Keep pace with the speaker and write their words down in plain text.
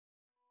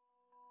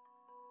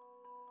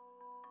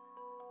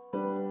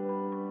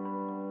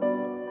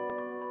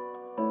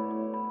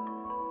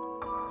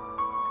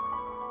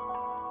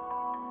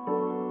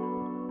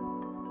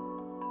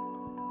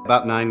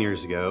About 9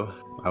 years ago,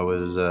 I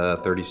was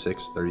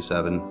 36,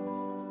 37,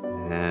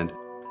 and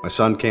my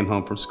son came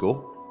home from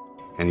school,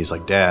 and he's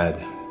like,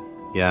 "Dad,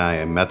 yeah,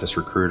 I met this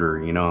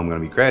recruiter. You know, I'm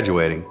going to be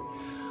graduating.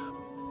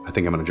 I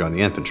think I'm going to join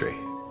the infantry."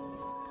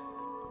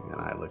 And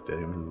I looked at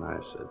him and I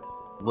said,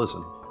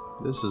 "Listen,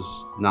 this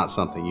is not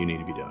something you need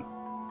to be doing.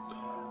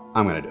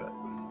 I'm going to do it."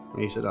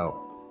 And he said,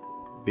 "Oh,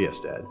 BS,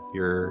 Dad,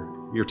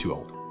 you're too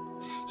old."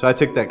 So I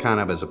took that kind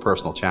of as a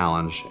personal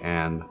challenge,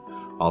 and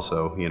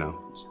also, you know,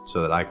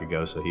 so that I could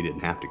go so he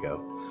didn't have to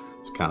go.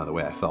 It's kind of the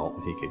way I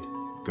felt. He could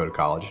go to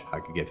college. I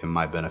could give him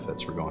my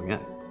benefits for going in.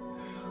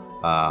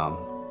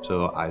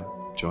 So I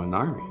joined the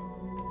Army.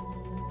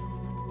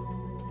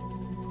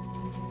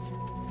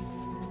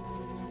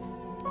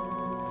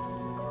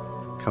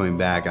 Coming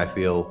back, I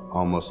feel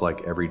almost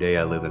like every day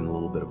I live in a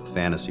little bit of a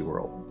fantasy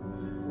world.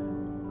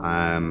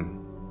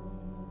 I'm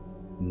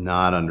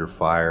not under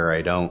fire.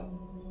 I don't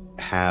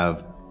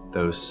have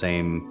those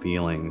same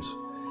feelings.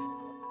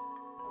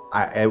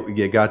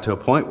 It got to a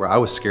point where I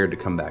was scared to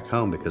come back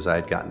home because I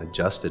had gotten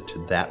adjusted to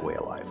that way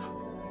of life.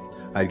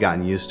 I'd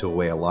gotten used to a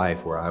way of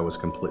life where I was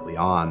completely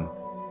on,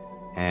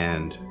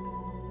 and,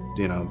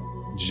 you know,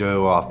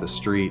 Joe off the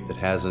street that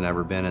hasn't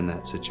ever been in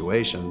that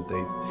situation,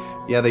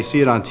 they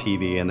see it on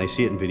TV and they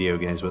see it in video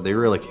games, but they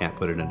really can't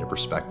put it into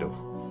perspective,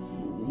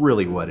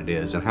 really what it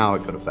is and how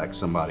it could affect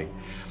somebody.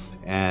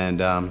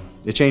 And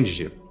it changes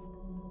you.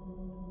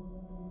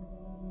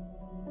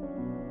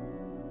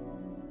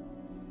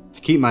 To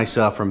keep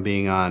myself from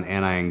being on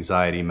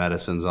anti-anxiety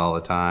medicines all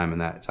the time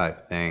and that type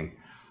of thing,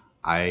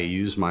 I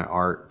use my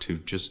art to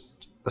just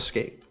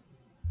escape.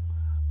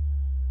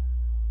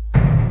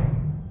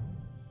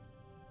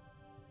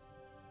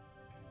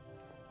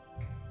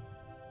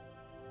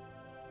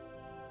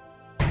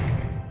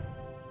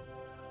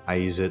 I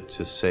use it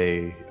to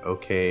say,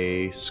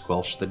 okay,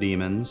 squelch the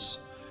demons.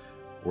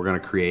 We're gonna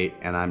create,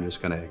 and I'm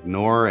just gonna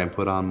ignore and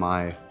put on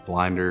my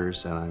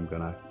blinders, and I'm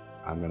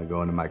gonna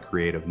go into my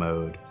creative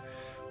mode,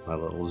 my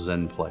little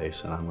Zen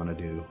place, and I'm gonna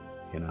do,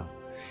 you know.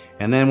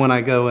 And then when I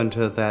go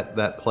into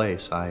that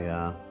place,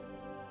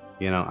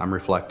 you know, I'm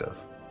reflective,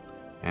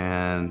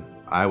 and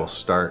I will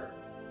start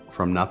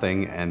from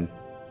nothing. And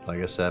like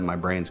I said, my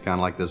brain's kind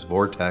of like this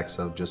vortex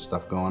of just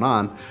stuff going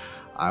on.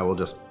 I will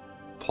just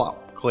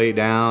plop clay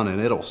down, and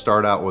it'll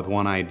start out with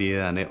one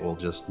idea, and it will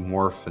just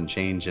morph and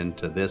change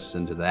into this,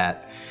 into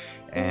that.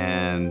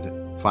 And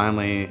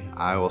finally,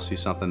 I will see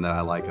something that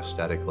I like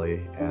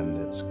aesthetically and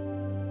it's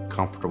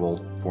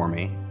comfortable for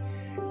me,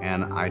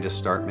 and I just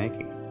start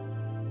making it.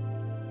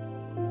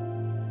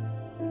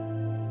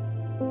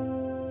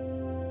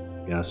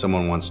 You know,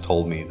 someone once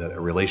told me that a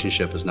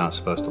relationship is not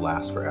supposed to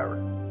last forever.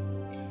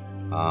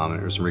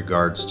 It was in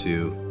regards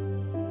to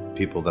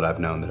people that I've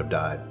known that have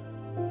died.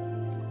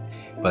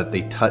 But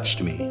they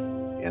touched me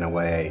in a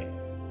way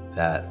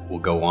that will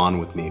go on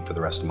with me for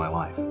the rest of my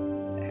life.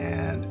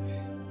 And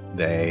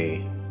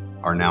they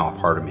are now a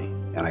part of me,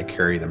 and I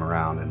carry them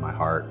around in my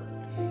heart.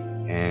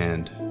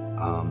 And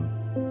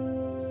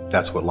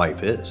that's what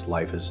life is.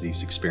 Life is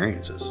these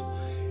experiences.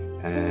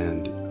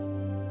 And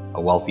a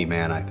wealthy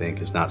man, I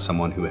think, is not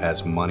someone who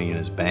has money in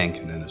his bank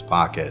and in his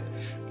pocket,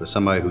 but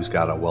somebody who's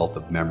got a wealth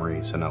of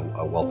memories and a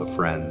wealth of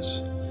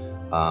friends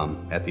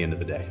at the end of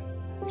the day.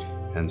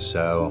 And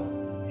so,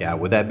 yeah,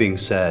 with that being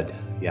said,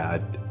 yeah,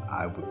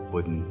 I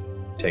wouldn't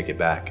take it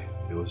back.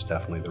 It was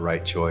definitely the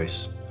right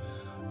choice.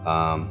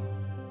 I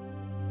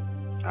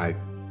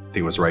think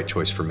it was the right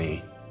choice for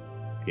me.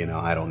 You know,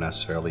 I don't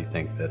necessarily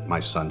think that my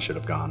son should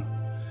have gone.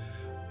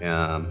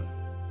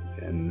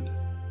 And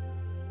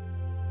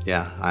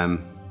yeah,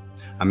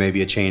 I may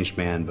be a changed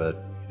man,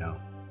 but you know,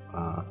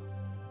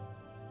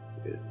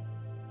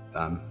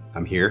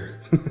 I'm here,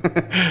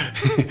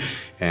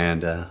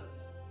 and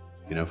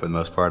you know, for the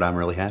most part, I'm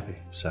really happy.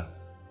 So.